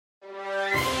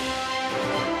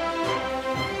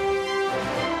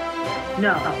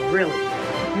No, really.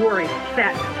 You're a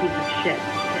fat piece of shit.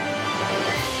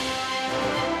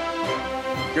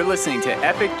 You're listening to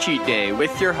Epic Cheat Day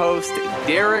with your host,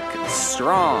 Derek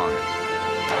Strong.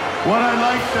 What I'd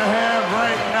like to have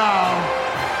right now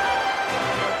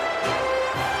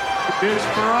is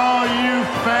for all you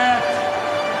fat,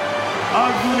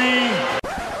 ugly...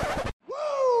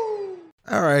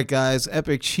 All right, guys,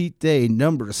 Epic Cheat Day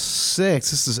number 6.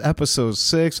 This is episode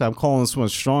 6. I'm calling this one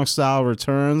Strong Style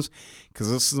Returns because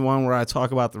this is the one where I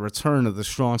talk about the return of the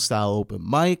Strong Style Open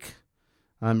Mic.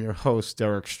 I'm your host,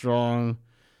 Derek Strong.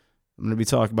 I'm going to be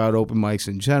talking about open mics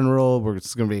in general.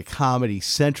 It's going to be a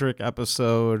comedy-centric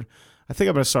episode. I think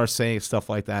I'm going to start saying stuff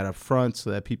like that up front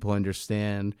so that people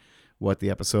understand what the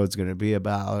episode's going to be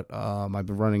about. I've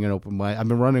been running open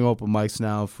mics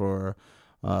now for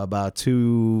about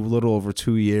little over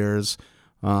 2 years.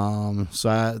 So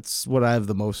that's what I have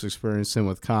the most experience in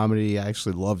with comedy. I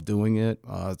actually love doing it.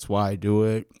 That's why I do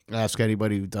it. Ask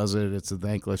anybody who does it. It's a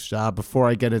thankless job. Before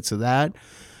I get into that,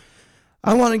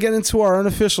 I want to get into our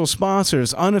unofficial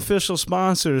sponsors. Unofficial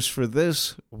sponsors for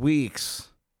this week's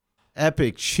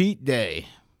Epic Cheat Day.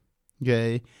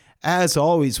 Okay. As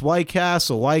always, White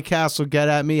Castle. White Castle, get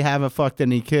at me. Haven't fucked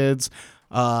any kids.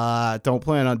 Don't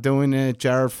plan on doing it.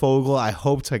 Jared Fogle, I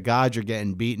hope to God you're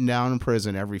getting beaten down in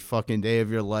prison every fucking day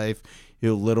of your life,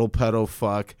 you little pedo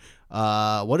fuck.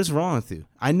 What is wrong with you?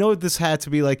 I know this had to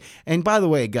be like, and by the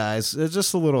way, guys,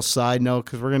 just a little side note,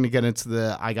 because we're going to get into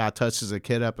the I Got Touched as a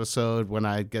Kid episode when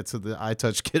I get to the Got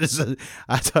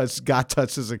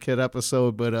Touched as a Kid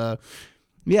episode. But,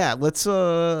 yeah, let's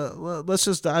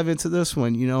just dive into this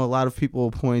one. You know, a lot of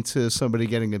people point to somebody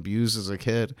getting abused as a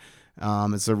kid.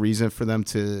 It's a reason for them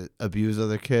to abuse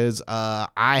other kids.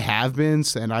 I have been,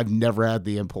 and I've never had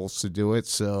the impulse to do it.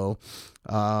 So,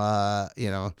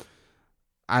 you know,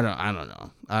 I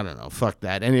don't know. Fuck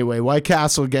that. Anyway, White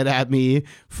Castle, get at me.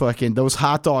 Fucking those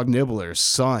hot dog nibblers,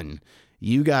 son.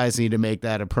 You guys need to make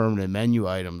that a permanent menu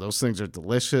item. Those things are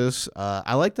delicious.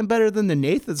 I like them better than the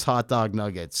Nathan's hot dog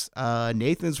nuggets.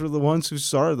 Nathan's were the ones who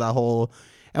started that whole.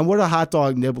 And what a hot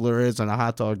dog nibbler is and a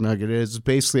hot dog nugget is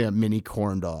basically a mini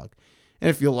corn dog. And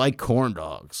if you like corn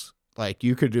dogs, like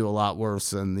you could do a lot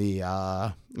worse than the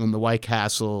White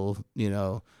Castle, you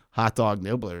know, hot dog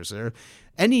nibblers. There,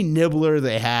 any nibbler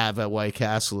they have at White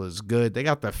Castle is good. They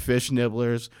got the fish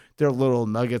nibblers. They're little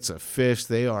nuggets of fish.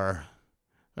 They are,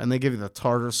 and they give you the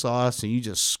tartar sauce, and you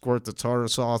just squirt the tartar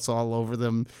sauce all over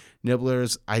them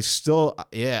nibblers. It's like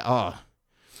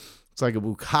a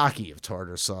bukkake of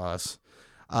tartar sauce.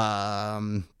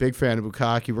 Big fan of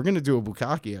bukkake. We're going to do a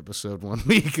bukkake episode one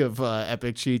week of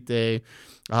Epic Cheat Day.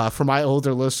 For my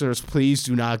older listeners, please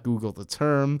do not Google the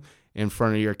term in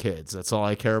front of your kids. That's all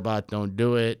I care about. Don't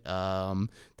do it. Then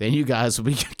you guys will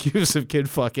be accused of kid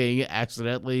fucking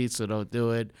accidentally, so don't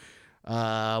do it.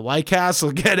 White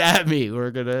Castle, get at me.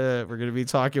 We're gonna be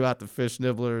talking about the fish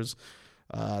nibblers.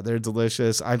 They're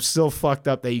delicious. I'm still fucked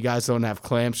up that you guys don't have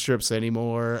clam strips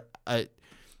anymore.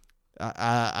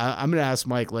 I'm going to ask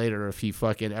Mike later if he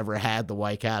fucking ever had the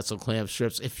White Castle clam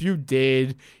strips. If you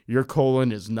did, your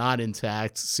colon is not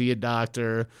intact. See a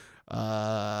doctor.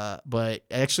 But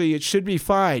actually, it should be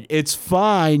fine. It's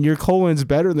fine. Your colon's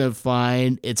better than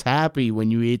fine. It's happy when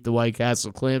you eat the White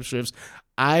Castle clam strips.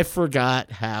 I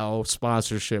forgot how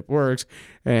sponsorship works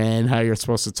and how you're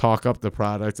supposed to talk up the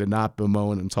product and not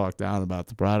bemoan and talk down about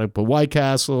the product. But White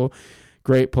Castle,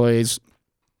 great place.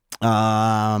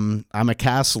 I'm a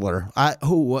Castler. A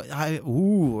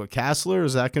Castler?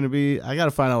 Is that going to be? I got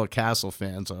to find out what Castle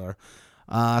fans are.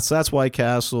 So that's White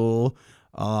Castle.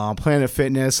 Planet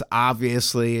Fitness,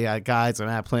 obviously, guys, I'm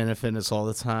at Planet Fitness all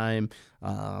the time.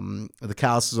 The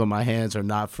calluses on my hands are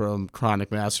not from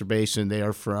chronic masturbation. They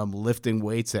are from lifting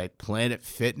weights at Planet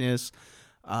Fitness.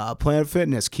 Planet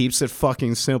Fitness keeps it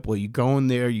fucking simple. You go in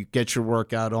there, you get your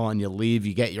workout on, you leave,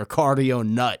 you get your cardio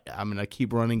nut. I'm going to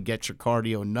keep running, get your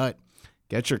cardio nut.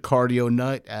 Get your cardio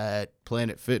nut at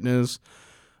Planet Fitness.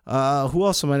 Who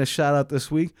else am I going to shout out this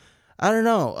week? I don't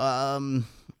know.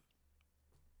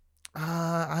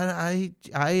 I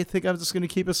think I'm just gonna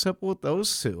keep it simple with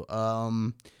those two.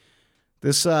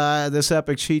 This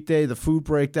Epic Cheat Day, the food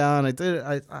breakdown.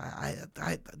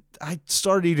 I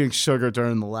started eating sugar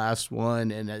during the last one,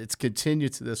 and it's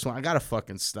continued to this one. I gotta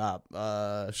fucking stop.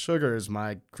 Sugar is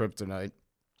my kryptonite.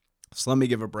 So let me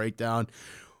give a breakdown.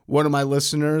 One of my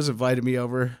listeners invited me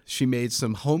over. She made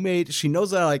some homemade. She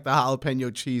knows that I like the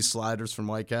jalapeno cheese sliders from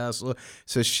White Castle.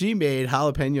 So she made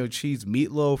jalapeno cheese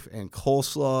meatloaf and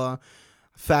coleslaw.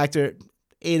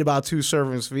 Ate about 2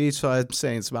 servings of each. So I'm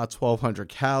saying it's about 1,200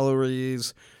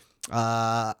 calories.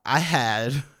 I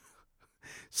had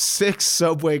 6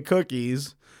 Subway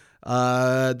cookies.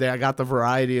 I got the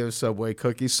variety of Subway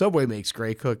cookies. Subway makes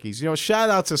great cookies. Shout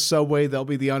out to Subway. They'll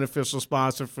be the unofficial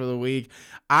sponsor for the week.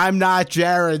 I'm not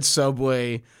Jared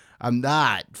Subway. I'm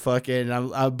not fucking,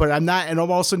 but I'm not, and I'm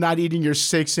also not eating your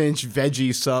 6-inch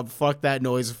veggie sub. Fuck that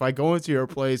noise. If I go into your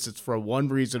place, it's for one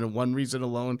reason and one reason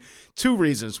alone. 2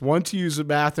 reasons. 1, to use the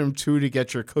bathroom. 2, to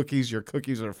get your cookies. Your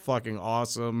cookies are fucking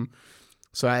awesome.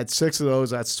 So I had 6 of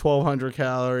those. That's 1,200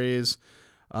 calories.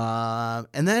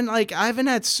 And then, I haven't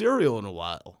had cereal in a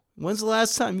while. When's the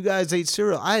last time you guys ate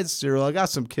cereal? I had cereal. I got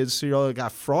some kids' cereal. I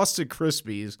got Frosted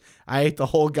Krispies. I ate the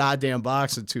whole goddamn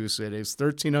box in 2 sittings.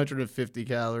 1,350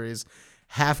 calories.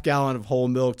 Half gallon of whole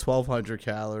milk, 1,200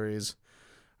 calories.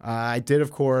 I did,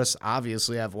 of course,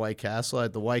 obviously have White Castle. I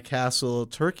had the White Castle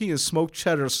turkey and smoked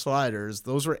cheddar sliders.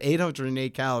 Those were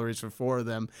 808 calories for 4 of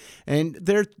them. And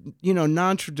they're,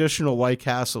 non-traditional White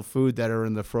Castle food that are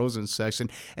in the frozen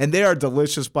section. And they are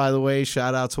delicious, by the way.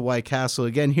 Shout out to White Castle.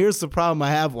 Again, here's the problem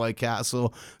I have, White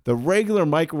Castle. The regular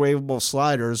microwavable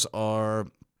sliders are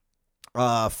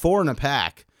 4 in a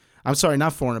pack. I'm sorry,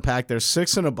 not 4 in a pack. There's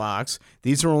 6 in a box.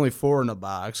 These are only 4 in a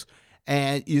box.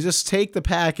 And you just take the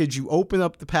package, you open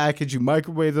up the package, you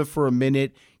microwave it for a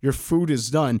minute, your food is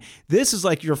done. This is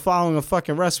like you're following a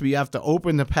fucking recipe. You have to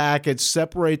open the package,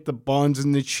 separate the buns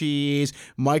and the cheese,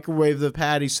 microwave the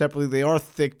patties separately. They are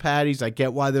thick patties. I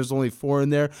get why there's only 4 in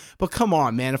there. But come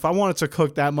on, man. If I wanted to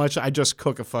cook that much, I just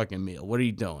cook a fucking meal. What are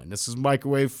you doing? This is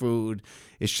microwave food.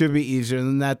 It should be easier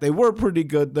than that. They were pretty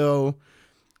good, though.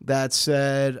 That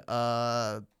said,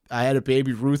 I had a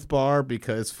Baby Ruth bar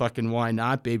because fucking why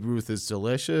not? Baby Ruth is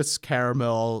delicious.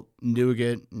 Caramel,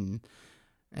 nougat, and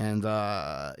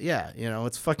yeah,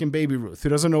 it's fucking Baby Ruth. Who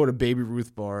doesn't know what a Baby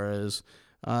Ruth bar is?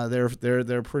 They're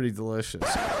pretty delicious.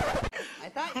 I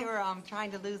thought you were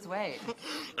trying to lose weight.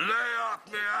 Lay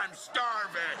off me, I'm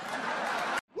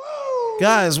starving.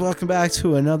 Guys, welcome back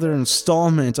to another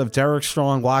installment of Derek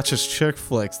Strong Watches Chick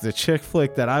Flicks. The chick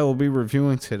flick that I will be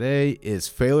reviewing today is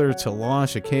Failure to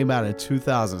Launch. It came out in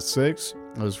 2006.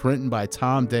 It was written by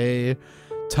Tom Day,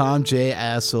 Tom J.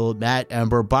 Assel, Matt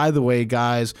Ember. By the way,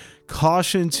 guys,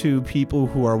 caution to people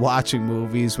who are watching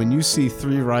movies. When you see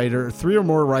 3 or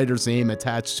more writers' name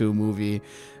attached to a movie,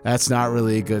 that's not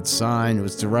really a good sign. It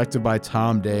was directed by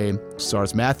Tom Day,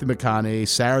 stars Matthew McConaughey,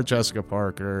 Sarah Jessica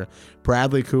Parker,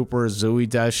 Bradley Cooper, Zooey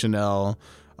Deschanel,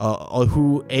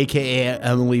 who, a.k.a.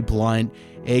 Emily Blunt,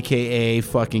 a.k.a.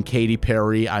 fucking Katy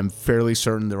Perry. I'm fairly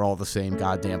certain they're all the same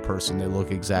goddamn person. They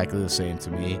look exactly the same to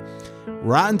me.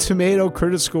 Rotten Tomato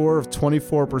critic score of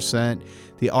 24%.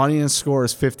 The audience score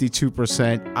is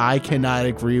 52%. I cannot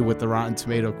agree with the Rotten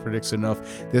Tomato critics enough.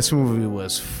 This movie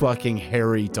was fucking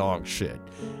hairy dog shit.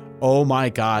 Oh my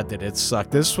God, did it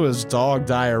suck. This was dog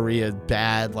diarrhea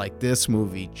bad. This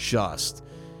movie just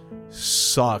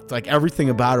sucked.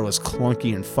 Everything about it was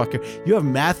clunky and fucking. You have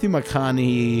Matthew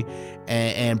McConaughey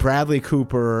and Bradley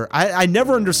Cooper. I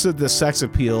never understood the sex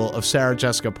appeal of Sarah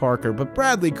Jessica Parker, but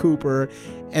Bradley Cooper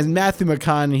and Matthew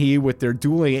McConaughey with their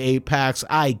dueling 8-packs,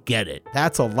 I get it.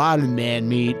 That's a lot of man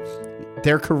meat.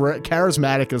 They're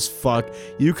charismatic as fuck.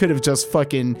 You could have just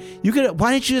fucking...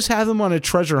 Why didn't you just have them on a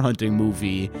treasure hunting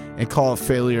movie and call it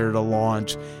Failure to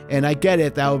Launch? And I get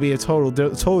it. That would be a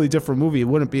totally different movie. It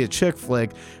wouldn't be a chick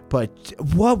flick. But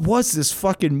what was this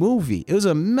fucking movie? It was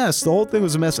a mess. The whole thing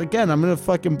was a mess. Again, I'm going to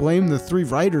fucking blame the 3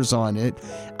 writers on it.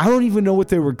 I don't even know what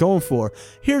they were going for.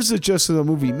 Here's the gist of the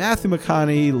movie. Matthew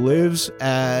McConaughey lives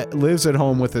at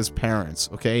home with his parents,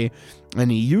 okay? And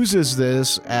he uses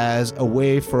this as a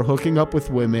way for hooking up with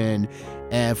women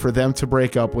and for them to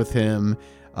break up with him,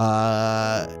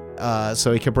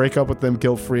 so he can break up with them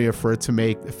guilt-free, or for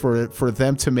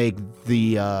them to make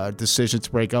the decision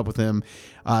to break up with him.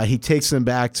 He takes them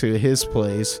back to his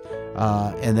place,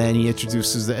 and then he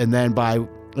introduces, and then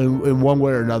in one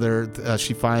way or another,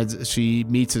 she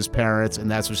meets his parents,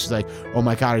 and that's when she's like, oh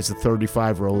my God, he's a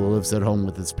 35-year-old who lives at home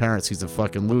with his parents. He's a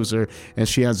fucking loser, and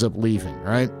she ends up leaving,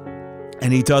 right?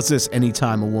 And he does this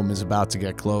anytime a woman's about to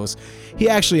get close. He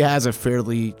actually has a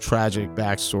fairly tragic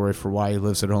backstory for why he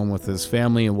lives at home with his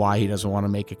family and why he doesn't want to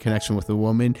make a connection with a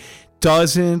woman.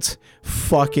 Doesn't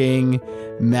fucking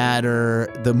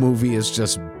matter. The movie is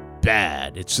just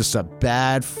bad. It's just a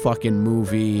bad fucking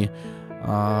movie.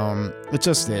 It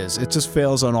just is. It just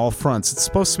fails on all fronts. It's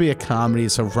supposed to be a comedy.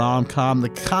 It's a rom-com. The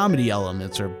comedy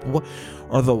elements are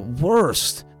the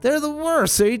worst. They're the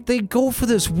worst. They go for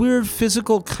this weird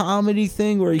physical comedy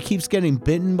thing where he keeps getting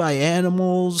bitten by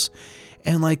animals,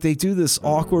 and like they do this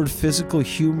awkward physical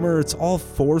humor. It's all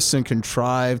forced and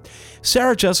contrived.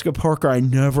 Sarah Jessica Parker, I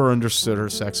never understood her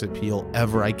sex appeal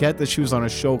ever. I get that she was on a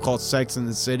show called Sex and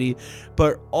the City,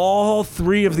 but all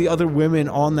three of the other women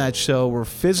on that show were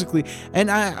physically,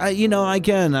 and I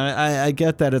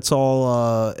get that it's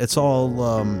all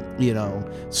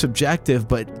subjective,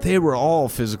 but they were all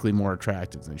physically more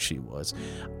attractive than she was.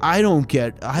 I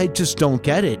just don't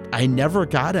get it. I never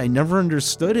got it. I never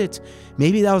understood it.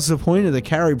 Maybe that was the point of the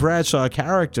Carrie Bradshaw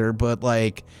character, but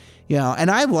like,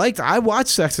 and I watched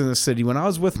Sex and the City when I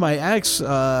was with my ex. We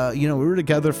were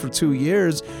together for 2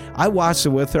 years. I watched it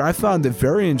with her. I found it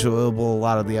very enjoyable. A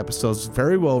lot of the episodes,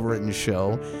 very well written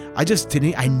show. I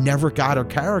never got her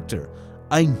character.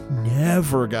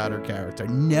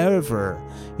 Never.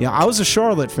 I was a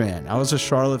Charlotte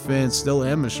fan. Still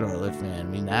am a Charlotte fan. I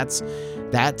mean,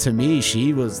 that to me,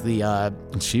 she was the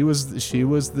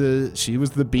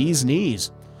bee's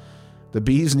knees. The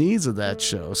bee's knees of that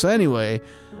show. So anyway,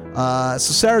 so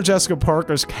Sarah Jessica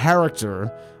Parker's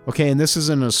character, okay, and this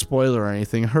isn't a spoiler or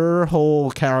anything, her whole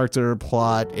character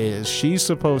plot is she's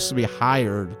supposed to be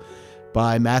hired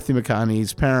by Matthew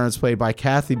McConaughey's parents, played by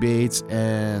Kathy Bates,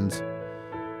 and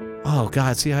oh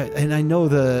God, see, I know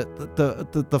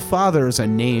the father is a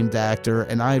named actor,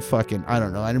 and I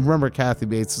don't know. I remember Kathy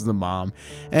Bates is the mom.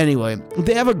 Anyway,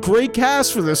 they have a great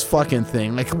cast for this fucking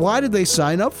thing. Like, why did they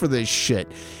sign up for this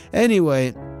shit?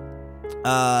 Anyway,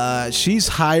 she's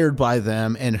hired by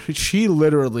them, and she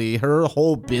literally, her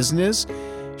whole business,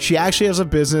 she actually has a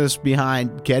business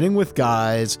behind getting with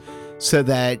guys so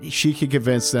that she could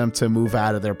convince them to move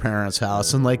out of their parents'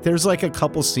 house. And like, there's like a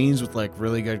couple scenes with like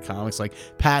really good comics. Like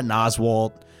Patton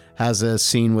Oswalt has a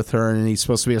scene with her, and he's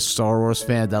supposed to be a Star Wars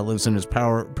fan that lives in his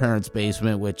parents'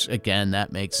 basement, which again,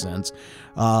 that makes sense.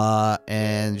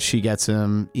 And she gets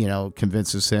him,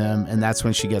 convinces him, and that's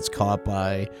when she gets caught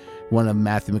by one of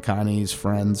Matthew McConaughey's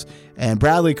friends. And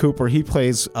Bradley Cooper, he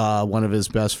plays one of his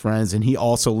best friends, and he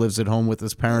also lives at home with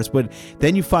his parents. But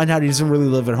then you find out he doesn't really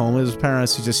live at home with his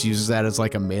parents. He just uses that as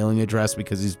like a mailing address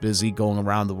because he's busy going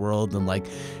around the world and like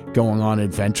going on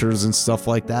adventures and stuff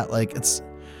like that. Like, it's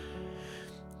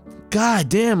God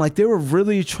damn, like they were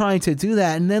really trying to do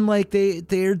that. And then like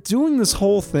they're doing this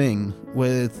whole thing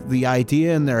with the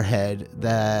idea in their head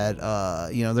that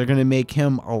they're gonna make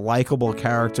him a likable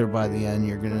character by the end.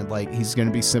 You're gonna he's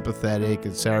gonna be sympathetic,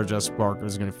 and Sarah Jessica Parker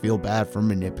is gonna feel bad for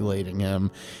manipulating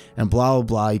him, and blah blah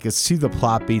blah. You could see the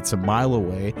plot beats a mile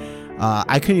away.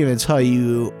 I couldn't even tell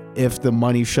you if the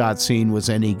money shot scene was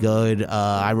any good.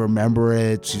 I remember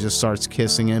it. She just starts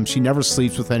kissing him. She never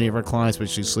sleeps with any of her clients, but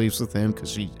she sleeps with him because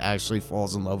she actually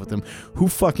falls in love with him. Who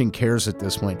fucking cares at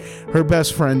this point? Her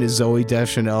best friend is Zooey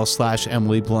Deschanel /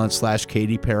 Emily Blunt /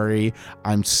 Katy Perry.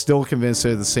 I'm still convinced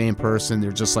they're the same person.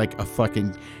 They're just like a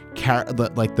fucking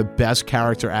the best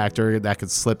character actor that could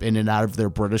slip in and out of their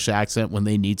British accent when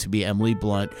they need to be Emily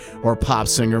Blunt, or pop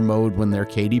singer mode when they're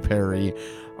Katy Perry.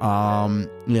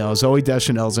 Zooey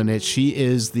Deschanel's in it. She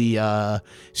is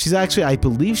she's actually, I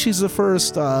believe she's the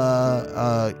first,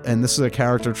 and this is a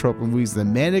character trope in movies, the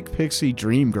Manic Pixie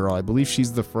Dream Girl. I believe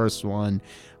she's the first one.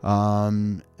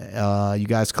 You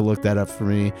guys could look that up for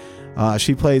me.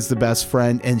 She plays the best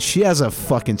friend, and she has a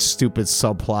fucking stupid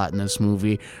subplot in this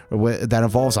movie that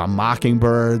involves a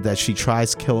mockingbird that she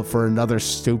tries to kill for another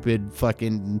stupid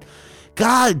fucking,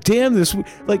 God damn this,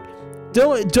 like,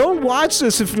 Don't watch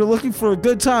this if you're looking for a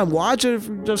good time. Watch it if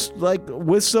you're just like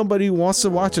with somebody who wants to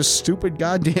watch a stupid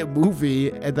goddamn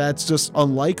movie and that's just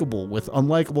unlikable with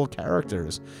unlikable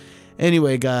characters.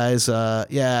 Anyway, guys,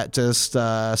 just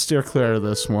steer clear of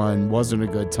this one. Wasn't a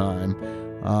good time.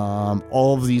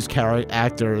 All of these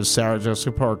actors, Sarah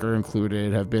Jessica Parker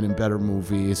included, have been in better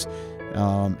movies.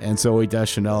 And Zooey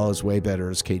Deschanel is way better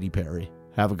as Katy Perry.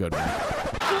 Have a good one.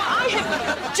 I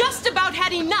have just about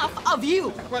had enough of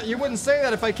you. Well, you wouldn't say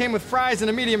that if I came with fries and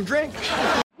a medium drink.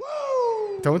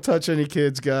 Don't touch any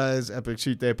kids, guys. Epic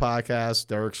Cheat Day Podcast,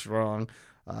 Derek Strong.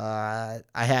 I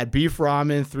had beef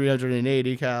ramen,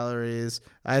 380 calories.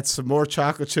 I had some more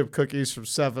chocolate chip cookies from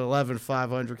 7-Eleven,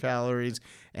 500 calories.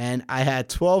 And I had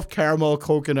 12 caramel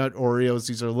coconut Oreos.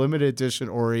 These are limited edition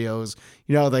Oreos.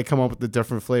 You know, they come up with the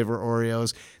different flavor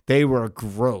Oreos. They were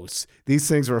gross. These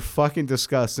things were fucking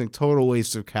disgusting. Total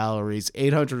waste of calories,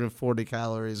 840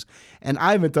 calories. And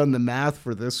I haven't done the math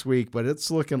for this week, but it's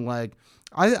looking like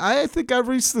I think I've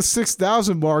reached the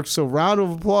 6,000 mark. So round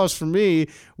of applause for me.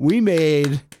 We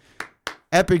made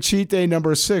Epic Cheat Day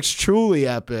number 6 truly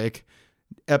epic.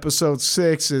 Episode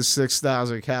 6 is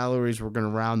 6,000 calories. We're going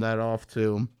to round that off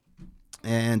too.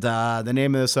 And the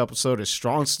name of this episode is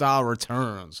Strong Style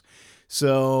Returns.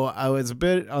 So I was a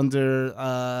bit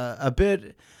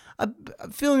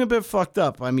I'm feeling a bit fucked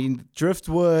up. I mean,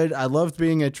 Driftwood, I loved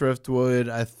being at Driftwood.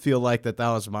 I feel like that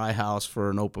was my house for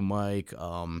an open mic.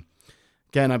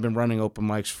 Again, I've been running open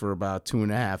mics for about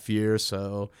 2.5 years,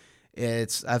 so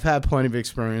I've had plenty of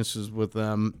experiences with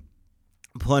them,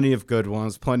 plenty of good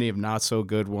ones, plenty of not so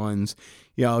good ones.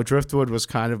 You know, Driftwood was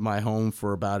kind of my home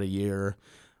for about a year.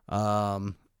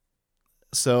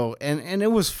 So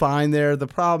it was fine there. The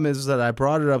problem is that I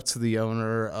brought it up to the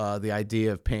owner, the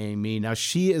idea of paying me. Now,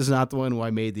 she is not the one who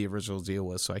I made the original deal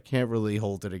with, so I can't really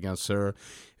hold it against her.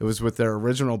 It was with their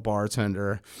original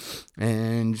bartender,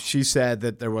 and she said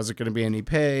that there wasn't going to be any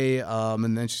pay.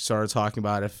 And then she started talking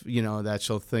about if, that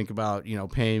she'll think about,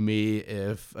 paying me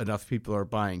if enough people are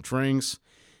buying drinks.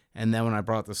 And then when I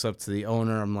brought this up to the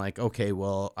owner, I'm like, okay,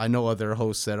 well, I know other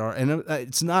hosts that are, and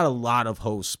it's not a lot of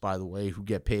hosts, by the way, who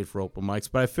get paid for open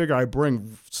mics, but I figure I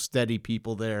bring steady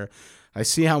people there. I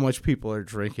see how much people are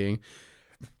drinking.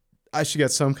 I should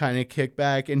get some kind of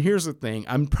kickback. And here's the thing.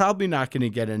 I'm probably not going to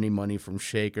get any money from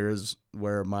Shakers,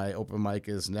 where my open mic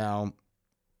is now,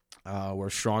 where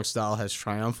Strong Style has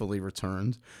triumphantly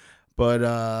returned. But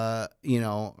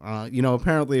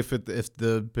apparently, if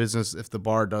the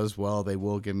bar does well, they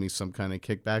will give me some kind of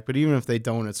kickback. But even if they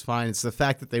don't, it's fine. It's the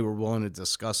fact that they were willing to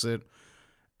discuss it,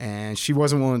 and she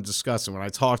wasn't willing to discuss it. When I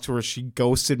talked to her, she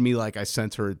ghosted me like I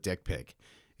sent her a dick pic.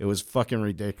 It was fucking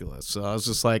ridiculous. So I was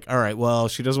just like, all right, well,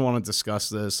 she doesn't want to discuss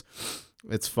this.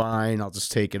 It's fine. I'll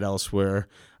just take it elsewhere.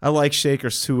 I like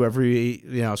Shakers too.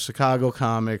 Chicago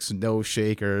comics, no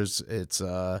Shakers. It's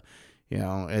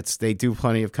they do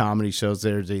plenty of comedy shows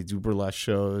there. They do burlesque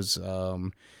shows.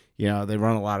 They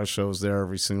run a lot of shows there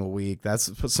every single week.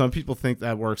 Some people think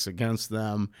that works against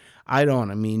them. I don't.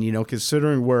 I mean,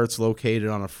 considering where it's located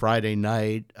on a Friday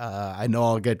night, I know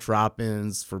I'll get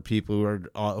drop-ins for people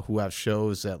who have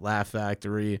shows at Laugh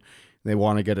Factory. They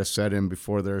want to get a set in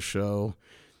before their show.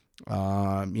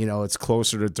 It's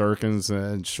closer to Durkin's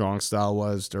than Strong Style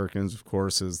was. Durkin's, of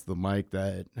course, is the mic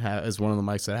that is one of the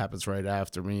mics that happens right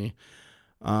after me.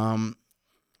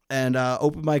 And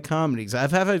open mic comedies.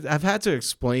 I've had to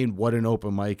explain what an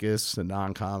open mic is to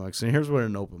non-comics, and here's what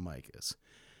an open mic is.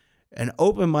 An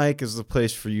open mic is the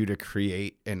place for you to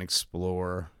create and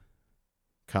explore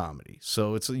comedy.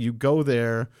 So you go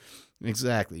there,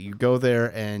 exactly. You go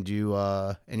there and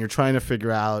you're trying to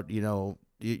figure out,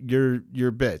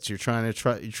 your bits. You're trying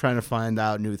to find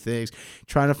out new things,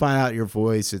 trying to find out your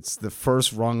voice. It's the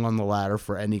first rung on the ladder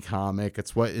for any comic.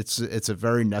 It's a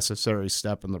very necessary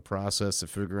step in the process to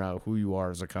figure out who you are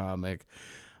as a comic.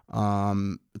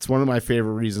 It's one of my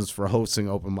favorite reasons for hosting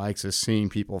open mics is seeing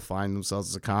people find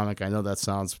themselves as a comic. I know that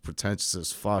sounds pretentious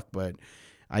as fuck, but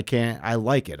I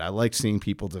like it. I like seeing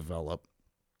people develop.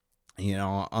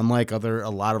 Unlike a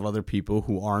lot of other people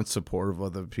who aren't supportive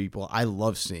of other people, I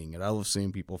love seeing it. I love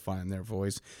seeing people find their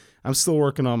voice. I'm still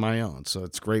working on my own, so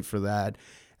it's great for that.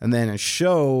 And then a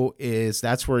show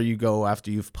that's where you go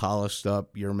after you've polished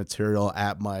up your material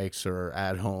at mics or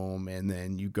at home, and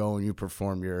then you go and you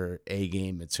perform your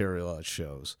A-game material at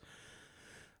shows.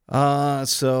 And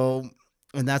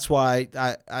that's why,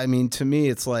 I mean, to me,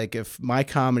 it's like if my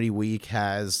comedy week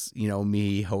has,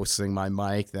 me hosting my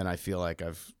mic, then I feel like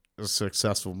I've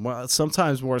successful,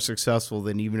 sometimes more successful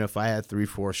than even if I had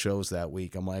 3-4 shows that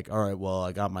week. I'm like, all right, well,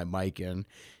 I got my mic in, and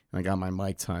I got my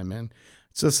mic time in.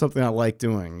 It's just something I like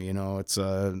doing.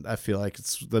 I feel like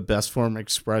it's the best form of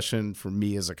expression for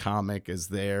me as a comic is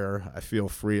there. I feel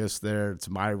freest there. It's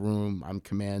my room. I'm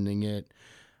commanding it.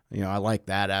 I like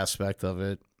that aspect of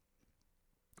it.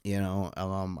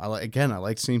 I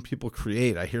like seeing people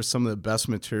create. I hear some of the best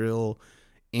material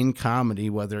in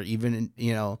comedy, whether even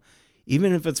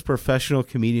if it's professional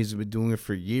comedians who've been doing it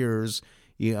for years,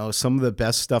 some of the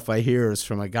best stuff I hear is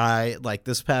from a guy like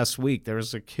this past week. There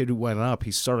was a kid who went up.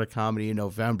 He started comedy in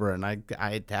November, and I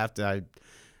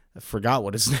forgot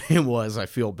what his name was. I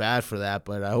feel bad for that,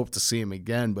 but I hope to see him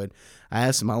again. But I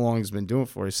asked him how long he's been doing it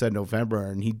for. He said November,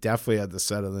 and he definitely had the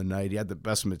set of the night. He had the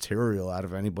best material out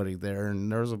of anybody there,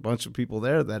 and there was a bunch of people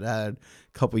there that had a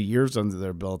couple of years under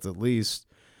their belt at least.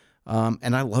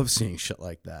 And I love seeing shit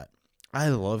like that.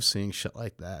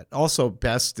 Also,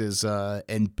 best is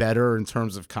and better in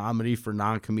terms of comedy for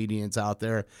non-comedians out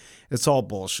there. It's all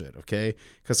bullshit, okay?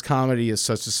 Because comedy is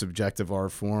such a subjective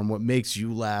art form. What makes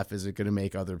you laugh is it going to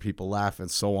make other people laugh,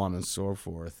 and so on and so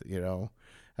forth.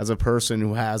 As a person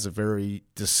who has a very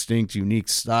distinct, unique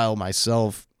style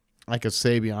myself, I could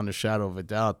say beyond a shadow of a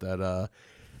doubt that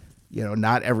I'm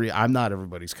not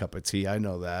everybody's cup of tea. I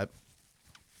know that.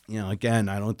 Again,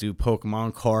 I don't do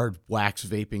Pokemon card wax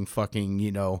vaping fucking,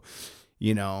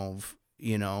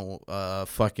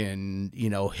 fucking,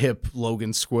 hip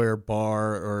Logan Square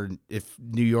bar, or if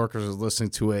New Yorkers are listening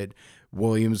to it,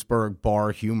 Williamsburg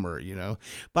bar humor,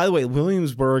 By the way,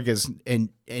 Williamsburg is, and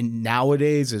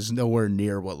nowadays is nowhere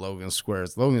near what Logan Square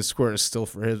is. Logan Square is still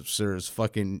for hipsters.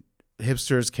 Fucking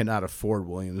hipsters cannot afford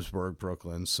Williamsburg,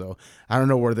 Brooklyn. So I don't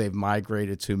know where they've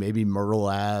migrated to. Maybe Myrtle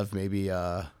Ave, maybe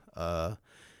Bed-Stuy,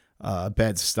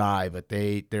 but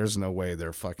there's no way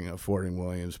they're fucking affording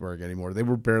Williamsburg anymore. They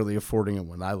were barely affording it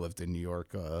when I lived in New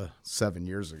York 7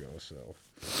 years ago. So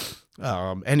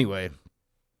anyway,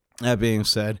 that being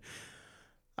said,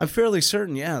 I'm fairly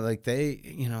certain, like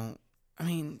they,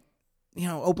 open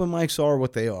mics are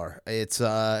what they are. It's,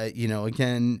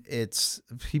 again, it's,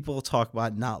 people talk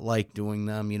about not like doing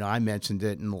them. I mentioned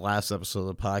it in the last episode of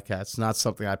the podcast. It's not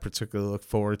something I particularly look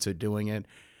forward to doing it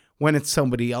when it's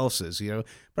somebody else's,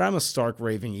 but I'm a stark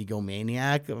raving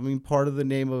egomaniac. I mean, part of the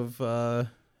name of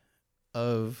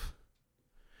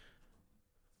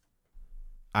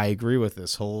I agree with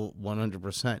this whole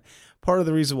 100%. Part of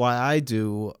the reason why I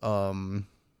do,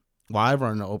 why I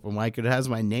run an open mic, it has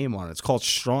my name on it. It's called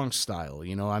Strong Style.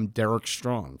 I'm Derek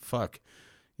Strong. Fuck.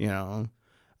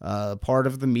 Part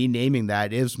of me naming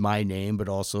that is my name, but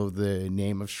also the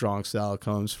name of Strong Style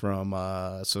comes from,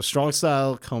 so Strong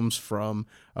Style comes from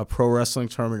a pro wrestling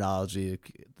terminology.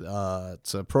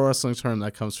 It's a pro wrestling term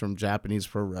that comes from Japanese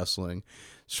pro wrestling.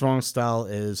 Strong Style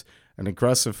is an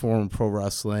aggressive form of pro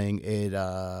wrestling. It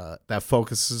that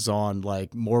focuses on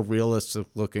like more realistic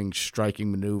looking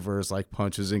striking maneuvers like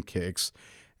punches and kicks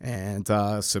and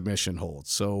submission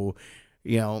holds. So,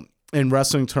 in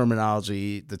wrestling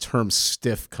terminology, the term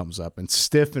stiff comes up, and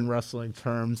stiff in wrestling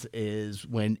terms is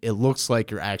when it looks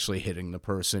like you're actually hitting the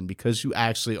person because you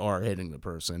actually are hitting the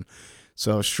person.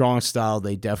 So Strong Style,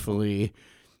 they definitely,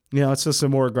 it's just a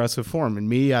more aggressive form. And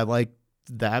me, I like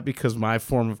that because my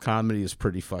form of comedy is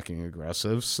pretty fucking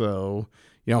aggressive. So,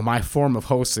 my form of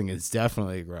hosting is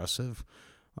definitely aggressive.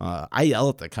 I yell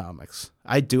at the comics.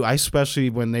 I do. I especially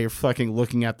when they're fucking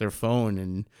looking at their phone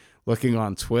and looking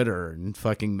on Twitter and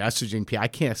fucking messaging people. I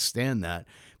can't stand that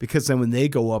because then when they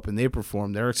go up and they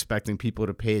perform, they're expecting people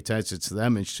to pay attention to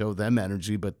them and show them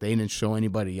energy, but they didn't show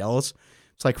anybody else.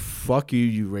 It's like, fuck you,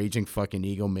 you raging fucking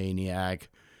egomaniac.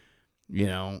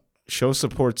 Show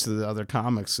support to the other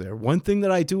comics there. One thing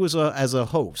that I do as a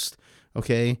host,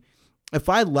 okay, if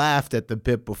I laughed at the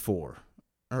bit before,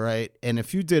 all right, and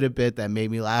if you did a bit that made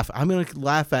me laugh, I'm going to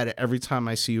laugh at it every time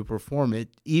I see you perform it,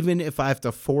 even if I have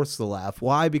to force the laugh.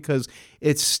 Why? Because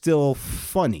it's still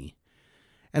funny.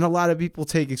 And a lot of people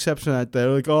take exception to that. They're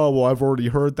like, oh, well, I've already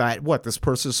heard that. What, this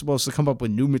person's supposed to come up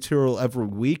with new material every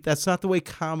week? That's not the way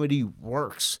comedy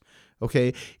works.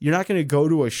 Okay, you're not going to go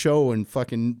to a show and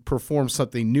fucking perform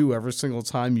something new every single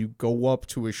time you go up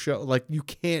to a show. Like, you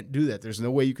can't do that. There's no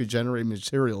way you could generate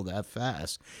material that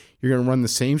fast. You're going to run the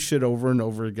same shit over and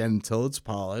over again until it's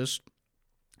polished,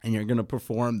 and you're going to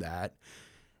perform that.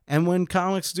 And when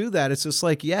comics do that, it's just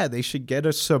like, yeah, they should get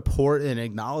a support and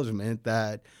acknowledgement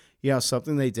that,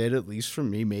 something they did, at least for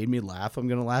me, made me laugh. I'm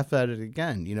going to laugh at it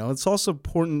again. It's also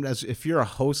important, as if you're a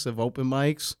host of open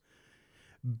mics,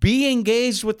 be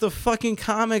engaged with the fucking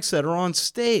comics that are on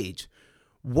stage.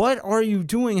 What are you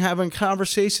doing having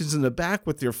conversations in the back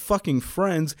with your fucking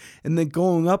friends and then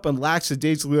going up and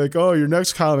lackadaisically like, oh, your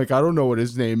next comic, I don't know what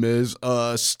his name is.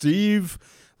 Steve,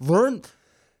 learn.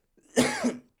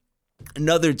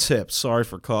 Another tip. Sorry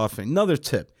for coughing. Another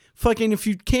tip. Fucking if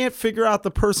you can't figure out the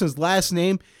person's last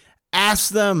name, ask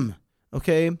them.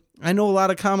 Okay? I know a lot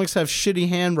of comics have shitty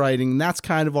handwriting, and that's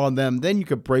kind of on them. Then you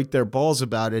could break their balls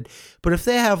about it. But if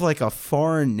they have like a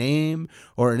foreign name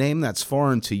or a name that's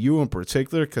foreign to you in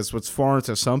particular, because what's foreign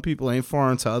to some people ain't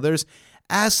foreign to others,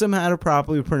 ask them how to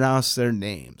properly pronounce their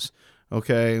names.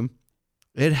 Okay?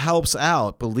 It helps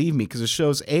out, believe me, because it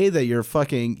shows, A, that you're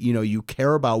fucking, you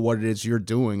care about what it is you're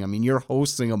doing. I mean, you're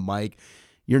hosting a mic.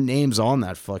 Your name's on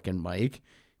that fucking mic.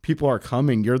 People are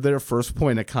coming. You're their first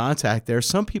point of contact there.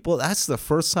 Some people, that's the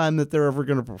first time that they're ever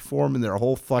going to perform in their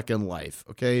whole fucking life,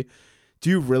 okay? Do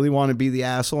you really want to be the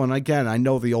asshole? And again, I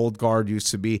know the old guard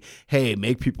used to be, hey,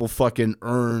 make people fucking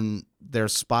earn their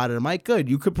spot at a mic. Good.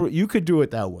 You could do it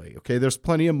that way, okay? There's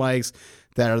plenty of mics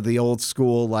that are the old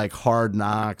school, like Hard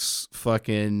Knocks,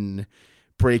 fucking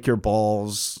break your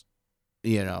balls,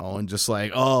 and just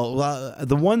like, oh, well,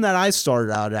 the one that I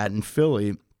started out at in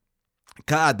Philly,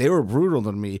 God, they were brutal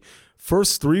to me.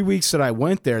 First 3 weeks that I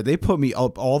went there, they put me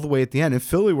up all the way at the end. And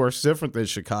Philly works different than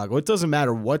Chicago. It doesn't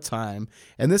matter what time.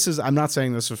 And I'm not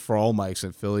saying this is for all mics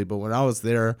in Philly, but when I was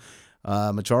there,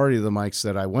 majority of the mics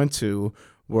that I went to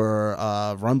were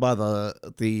run by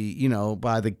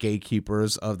by the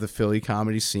gatekeepers of the Philly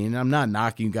comedy scene. I'm not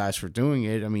knocking you guys for doing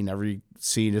it. I mean, every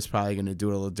scene is probably going to do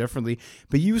it a little differently,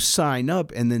 but you sign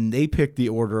up and then they pick the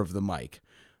order of the mic.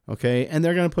 Okay. And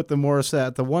they're going to put the Morris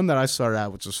at the one that I started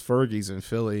at, which was Fergie's in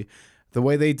Philly. The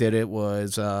way they did it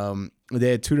was they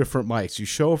had two different mics. You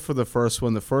show up for the first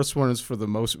one. The first one is for the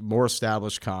more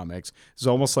established comics. It's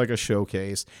almost like a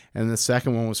showcase. And the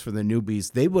second one was for the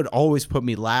newbies. They would always put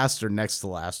me last or next to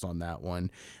last on that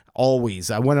one. Always.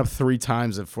 I went up 4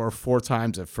 times at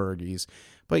Fergie's.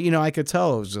 But, I could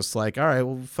tell it was just like, all right,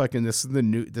 well, fucking this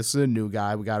is a new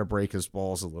guy. We got to break his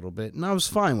balls a little bit. And I was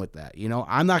fine with that.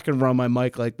 I'm not going to run my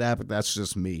mic like that, but that's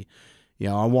just me.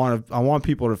 I want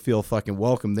people to feel fucking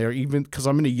welcome there, even because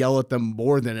I'm going to yell at them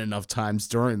more than enough times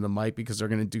during the mic because they're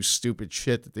going to do stupid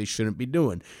shit that they shouldn't be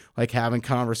doing, like having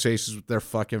conversations with their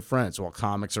fucking friends while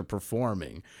comics are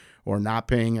performing, or not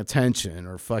paying attention,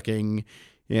 or fucking,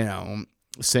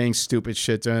 saying stupid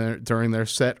shit during their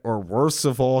set, or worst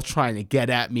of all, trying to get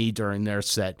at me during their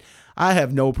set. I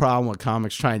have no problem with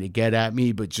comics trying to get at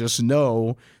me, but just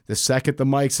know the second the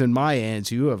mic's in my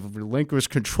hands, you have relinquished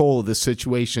control of the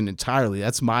situation entirely.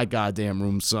 That's my goddamn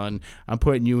room, son. I'm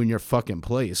putting you in your fucking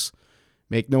place.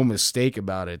 Make no mistake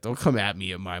about it. Don't come at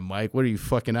me at my mic. What are you,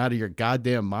 fucking out of your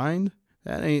goddamn mind?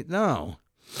 That ain't, no.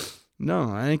 No,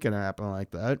 I ain't gonna happen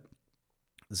like that.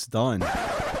 It's done.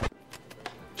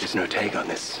 There's no tag on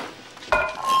this.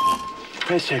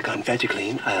 Price check on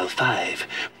VegiClean, aisle 5.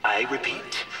 I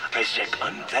repeat, price check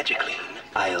on VegiClean,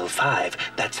 aisle 5.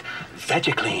 That's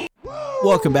VegiClean.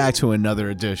 Welcome back to another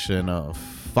edition of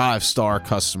 5-Star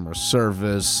Customer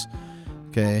Service.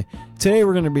 Okay, today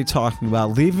we're going to be talking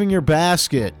about leaving your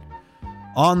basket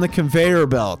on the conveyor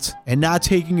belt and not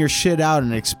taking your shit out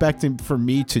and expecting for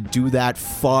me to do that.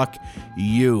 Fuck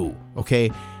you.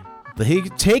 Okay.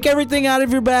 Take everything out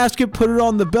of your basket, put it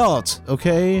on the belt,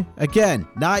 okay? Again,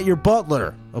 not your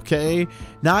butler, okay?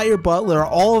 Not your butler.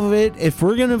 All of it, if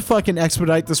we're going to fucking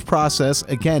expedite this process,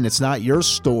 again, it's not your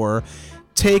store.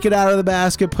 Take it out of the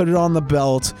basket, put it on the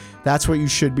belt. That's what you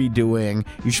should be doing.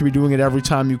 You should be doing it every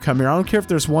time you come here. I don't care if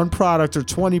there's 1 product or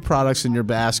 20 products in your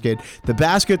basket. The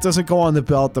basket doesn't go on the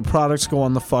belt. The products go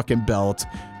on the fucking belt,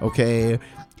 okay?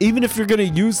 Even if you're going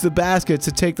to use the basket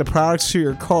to take the products to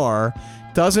your car,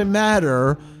 doesn't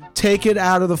matter. Take it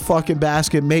out of the fucking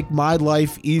basket. Make my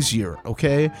life easier,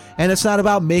 okay? And it's not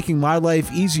about making my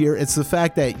life easier. It's the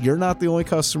fact that you're not the only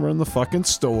customer in the fucking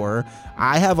store.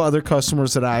 I have other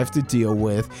customers that I have to deal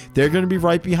with. They're going to be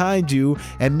right behind you.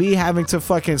 And me having to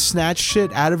fucking snatch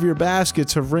shit out of your basket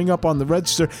to ring up on the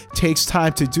register takes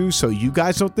time to do so. You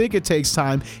guys don't think it takes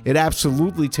time. It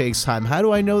absolutely takes time. How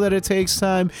do I know that it takes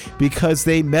time? Because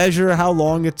they measure how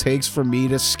long it takes for me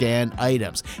to scan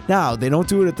items. Now, they don't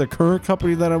do it at the current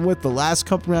company that I'm with. The last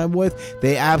company I'm with,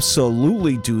 they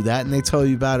absolutely do that, and they tell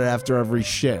you about it after every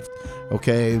shift,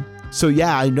 okay? So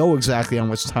yeah, I know exactly how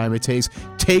much time it takes.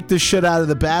 Take the shit out of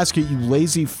the basket, you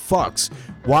lazy fucks.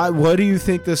 What do you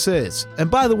think this is? And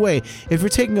by the way, if you're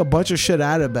taking a bunch of shit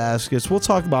out of baskets, we'll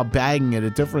talk about bagging at a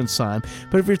different time.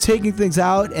 But if you're taking things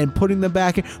out and putting them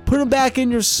back in, put them back in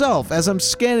yourself. As I'm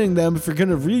scanning them, if you're going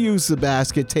to reuse the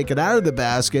basket, take it out of the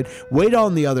basket, wait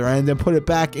on the other end, then put it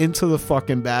back into the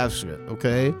fucking basket,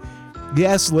 okay?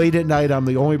 Yes, late at night, I'm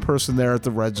the only person there at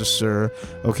the register.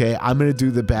 Okay, I'm going to do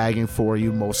the bagging for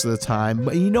you most of the time.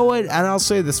 But you know what? And I'll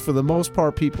say this, for the most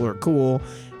part, people are cool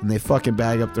and they fucking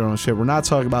bag up their own shit. We're not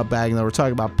talking about bagging, though. We're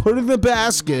talking about putting the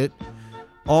basket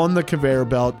on the conveyor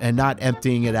belt and not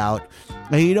emptying it out.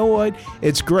 And you know what?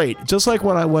 It's great. Just like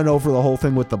when I went over the whole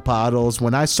thing with the bottles,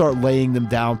 when I start laying them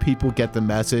down, people get the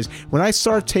message. When I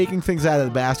start taking things out of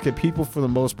the basket, people for the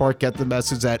most part get the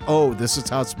message that, oh, this is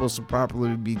how it's supposed to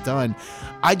properly be done.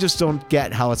 I just don't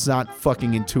get how it's not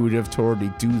fucking intuitive to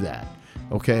already do that.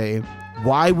 Okay?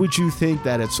 Why would you think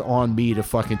that it's on me to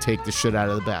fucking take the shit out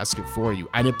of the basket for you?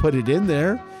 I didn't put it in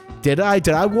there. Did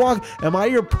I walk? Am I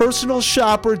your personal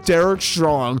shopper, Derek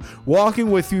Strong, walking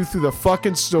with you through the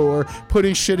fucking store,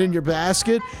 putting shit in your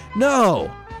basket?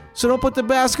 No. So don't put the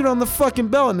basket on the fucking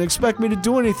belt and expect me to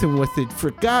do anything with it. For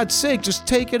God's sake, just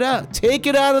take it out. Take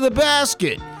it out of the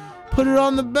basket. Put it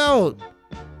on the belt.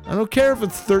 I don't care if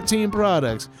it's 13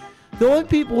 products. The only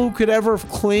people who could ever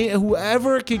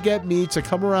whoever could get me to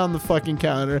come around the fucking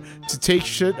counter to take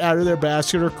shit out of their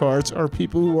basket or carts are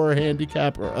people who are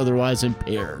handicapped or otherwise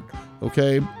impaired.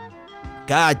 Okay?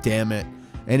 God damn it.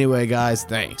 Anyway, guys,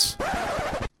 thanks.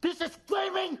 This is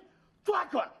Flaming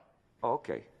Dragon!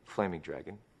 Okay, Flaming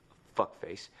Dragon.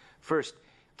 Fuckface. First,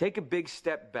 take a big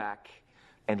step back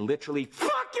and literally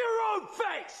fuck your own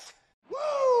face!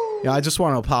 Yeah, I just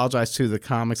want to apologize to the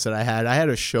comics that I had. I had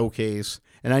a showcase,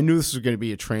 And I knew this was going to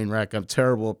be a train wreck. I'm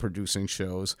terrible at producing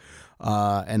shows.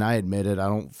 And I admit it. I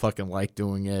don't fucking like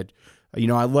doing it. You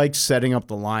know, I like setting up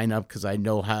the lineup because I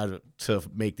know how to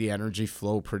make the energy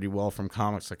flow pretty well from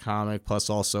comics to comic. Plus,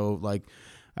 also, like,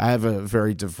 I have a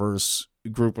very diverse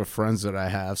group of friends that I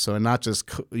have. So, and not just,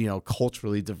 you know,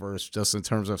 culturally diverse, just in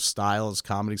terms of styles,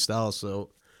 comedy styles. So,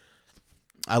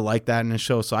 I like that in a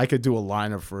show. So, I could do a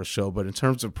lineup for a show. But in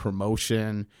terms of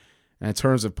promotion and in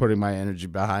terms of putting my energy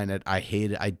behind it, I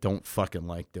hate it. I don't fucking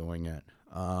like doing it.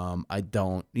 I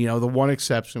don't, you know, the one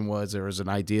exception was there was an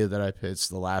idea that I pitched,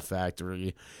 the Laugh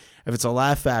Factory. If it's a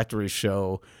Laugh Factory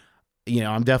show, you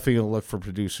know, I'm definitely going to look for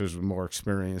producers with more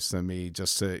experience than me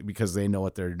because they know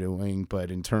what they're doing. But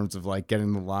in terms of like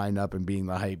getting the lineup and being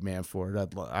the hype man for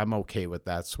it, I'm okay with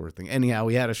that sort of thing. Anyhow,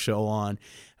 we had a show on,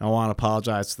 and I want to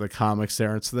apologize to the comics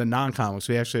there and to the non-comics.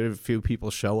 We actually had a few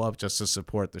people show up just to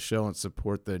support the show and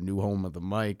support the new home of the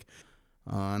mic.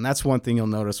 And that's one thing you'll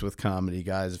notice with comedy,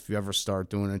 guys. If you ever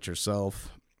start doing it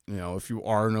yourself, you know, if you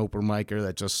are an open micer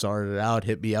that just started out,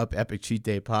 hit me up, Epic Cheat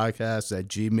Day Podcast at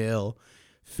Gmail,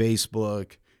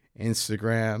 Facebook,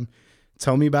 Instagram.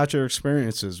 Tell me about your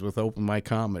experiences with open mic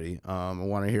comedy. I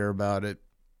want to hear about it.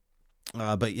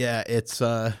 But yeah, it's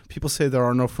people say there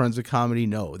are no friends in comedy.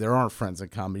 No, there aren't friends in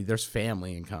comedy. There's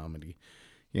family in comedy.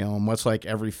 You know, much like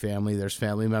every family, there's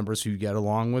family members who you get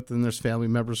along with, and there's family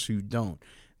members who you don't.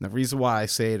 And the reason why I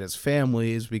say it as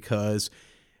family is because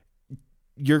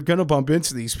you're going to bump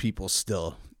into these people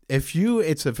still.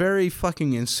 It's a very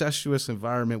fucking incestuous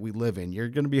environment we live in. You're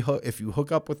going to be, if you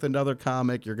hook up with another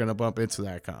comic, you're going to bump into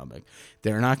that comic.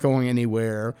 They're not going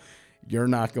anywhere. You're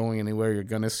not going anywhere. You're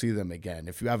going to see them again.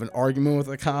 If you have an argument with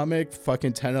a comic,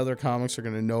 fucking 10 other comics are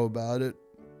going to know about it.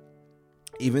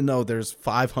 Even though there's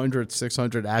 500,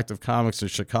 600 active comics in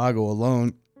Chicago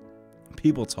alone,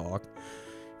 people talk.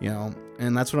 You know,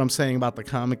 and that's what I'm saying about the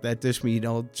comic that dished me, you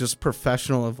know, just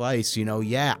professional advice. You know,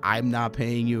 yeah, I'm not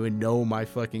paying you, and no, my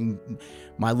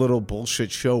little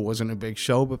bullshit show wasn't a big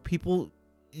show, but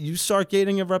you start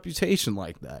gaining a reputation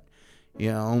like that.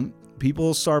 You know,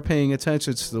 people start paying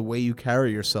attention to the way you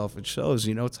carry yourself at shows.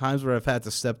 You know, times where I've had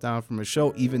to step down from a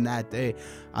show, even that day,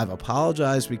 I've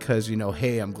apologized because, you know,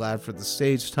 hey, I'm glad for the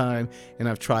stage time, and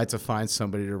I've tried to find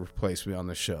somebody to replace me on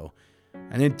the show.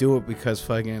 I didn't do it because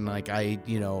fucking, like,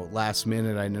 last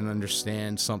minute I didn't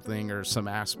understand something or some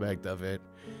aspect of it.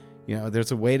 You know,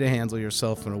 there's a way to handle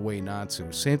yourself and a way not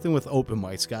to. Same thing with open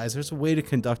mics, guys. There's a way to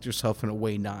conduct yourself and a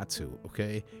way not to,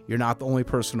 okay? You're not the only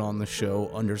person on the show,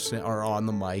 or on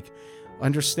the mic.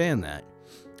 Understand that.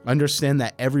 Understand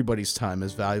that everybody's time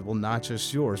is valuable, not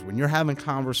just yours. When you're having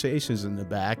conversations in the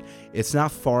back, it's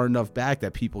not far enough back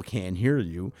that people can't hear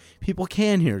you. People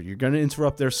can hear you. You're going to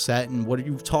interrupt their set, and what are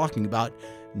you talking about?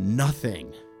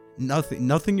 Nothing.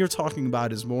 Nothing you're talking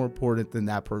about is more important than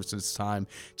that person's time,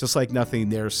 just like nothing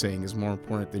they're saying is more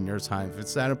important than your time. If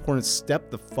it's that important,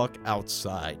 step the fuck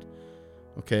outside,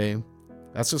 okay?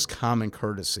 That's just common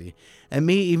courtesy. And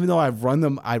me, even though I run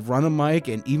a mic,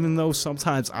 and even though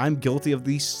sometimes I'm guilty of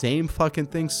these same fucking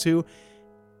things too,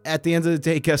 at the end of the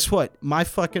day, guess what? My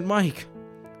fucking mic.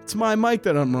 It's my mic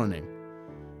that I'm running.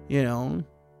 You know?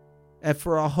 And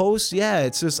for a host, yeah,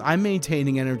 it's just I'm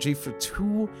maintaining energy for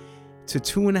 2 to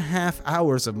 2.5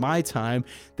 hours of my time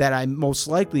that I most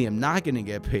likely am not going to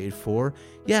get paid for.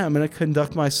 Yeah, I'm going to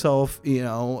conduct myself, you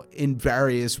know, in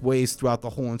various ways throughout the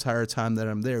whole entire time that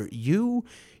I'm there. You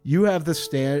have the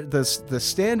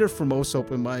standard for most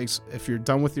open mics. If you're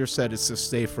done with your set, is to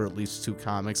stay for at least 2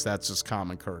 comics. That's just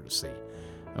common courtesy.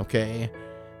 Okay?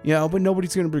 You know, but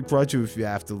nobody's going to begrudge you if you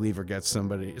have to leave or get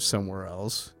somebody somewhere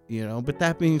else. You know, but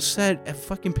that being said,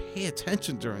 fucking pay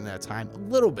attention during that time. A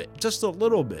little bit. Just a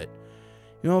little bit.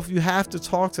 You know, if you have to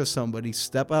talk to somebody,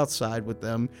 step outside with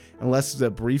them, unless it's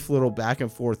a brief little back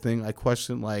and forth thing, like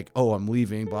question like, oh, I'm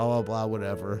leaving, blah, blah, blah,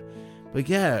 whatever. But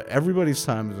yeah, everybody's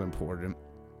time is important.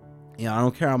 You know, I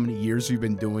don't care how many years you've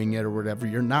been doing it or whatever,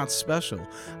 you're not special.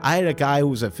 I had a guy who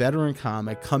was a veteran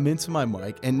comic come into my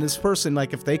mic, and this person,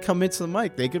 like, if they come into the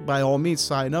mic, they could by all means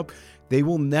sign up. They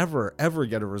will never, ever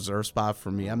get a reserve spot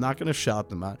for me. I'm not going to shout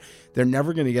them out. They're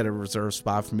never going to get a reserve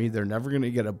spot for me. They're never going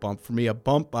to get a bump for me. A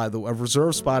bump, by the way, a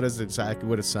reserve spot is exactly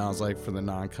what it sounds like for the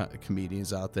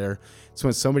non-comedians out there. It's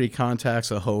when somebody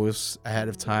contacts a host ahead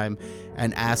of time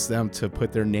and asks them to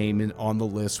put their name on the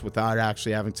list without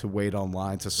actually having to wait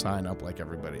online to sign up like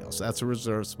everybody else. That's a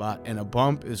reserve spot. And a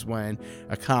bump is when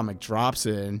a comic drops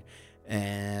in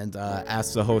and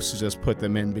asks the host to just put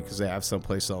them in because they have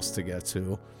someplace else to get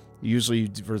to. Usually you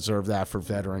reserve that for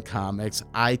veteran comics.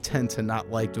 I tend to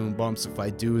not like doing bumps. If I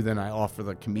do, then I offer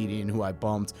the comedian who I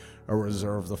bumped a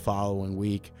reserve the following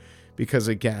week because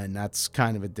again, that's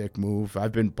kind of a dick move.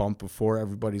 I've been bumped before.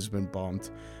 Everybody's been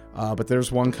bumped. But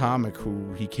there's one comic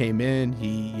who he came in,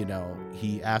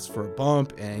 he asked for a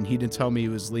bump and he didn't tell me he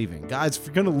was leaving. Guys, if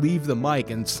you're going to leave the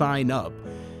mic and sign up,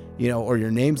 or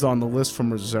your name's on the list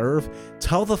from reserve,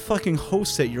 tell the fucking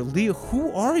host that you're leaving.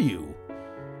 Who are you?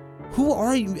 Who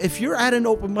are you? If you're at an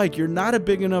open mic, you're not a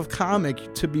big enough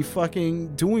comic to be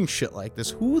fucking doing shit like this.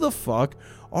 Who the fuck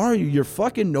are you? You're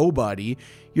fucking nobody.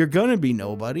 You're gonna be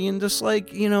nobody. And just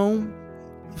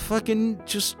fucking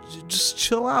just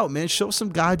chill out, man. Show some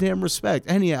goddamn respect.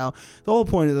 Anyhow, the whole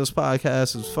point of this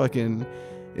podcast is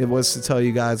it was to tell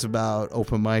you guys about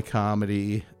open mic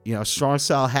comedy. Strong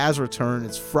Style has returned.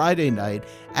 It's Friday night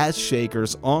at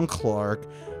Shakers on Clark.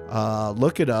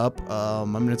 Look it up.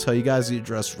 I'm going to tell you guys the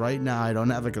address right now. I don't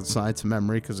have it consigned to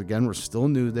memory because, again, we're still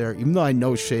new there. Even though I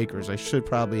know Shakers, I should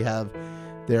probably have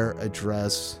their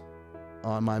address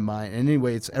on my mind.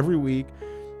 Anyway, it's every week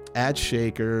at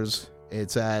Shakers.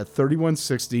 It's at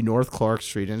 3160 North Clark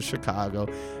Street in Chicago.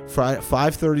 Friday,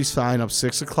 5:30 sign up,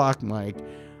 6 o'clock mic.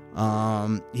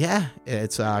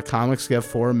 It's comics get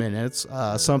 4 minutes.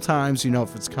 Sometimes,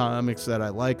 if it's comics that I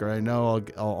like or I know,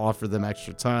 I'll offer them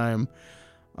extra time.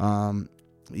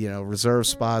 Reserve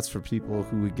spots for people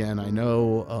who, again, I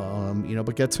know,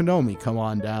 but get to know me. Come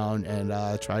on down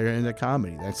and try your into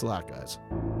comedy. Thanks a lot, guys.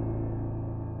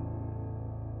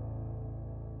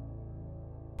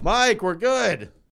 Mike, we're good.